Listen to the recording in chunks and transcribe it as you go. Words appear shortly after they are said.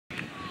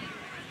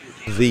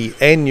The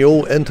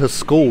annual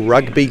inter-school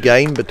rugby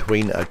game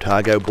between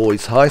Otago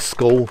Boys High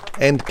School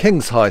and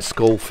King's High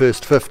School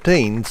First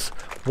 15s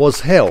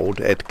was held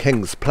at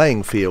King's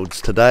playing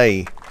fields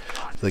today.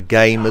 The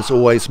game is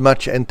always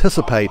much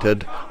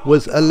anticipated,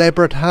 with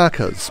elaborate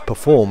hakas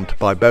performed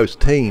by both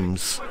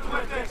teams.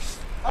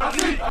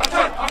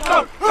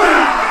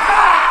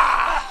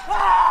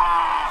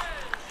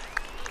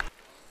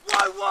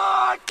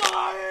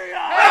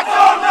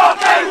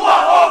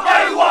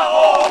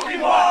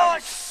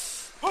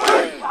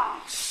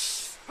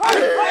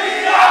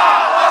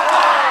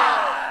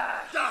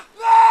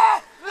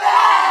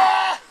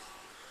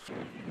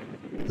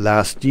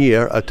 Last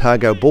year,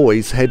 Otago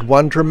Boys had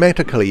won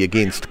dramatically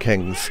against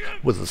Kings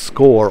with a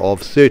score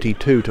of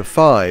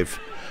 32-5.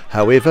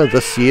 However,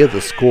 this year the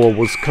score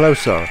was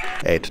closer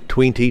at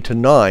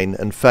 20-9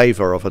 in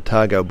favour of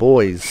Otago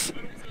Boys.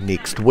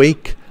 Next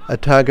week,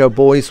 Otago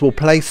Boys will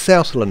play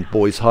Southland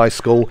Boys High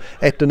School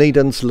at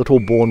Dunedin's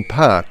Little Bourne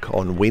Park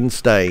on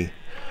Wednesday.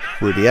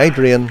 Rudy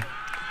Adrian,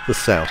 The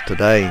South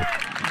Today.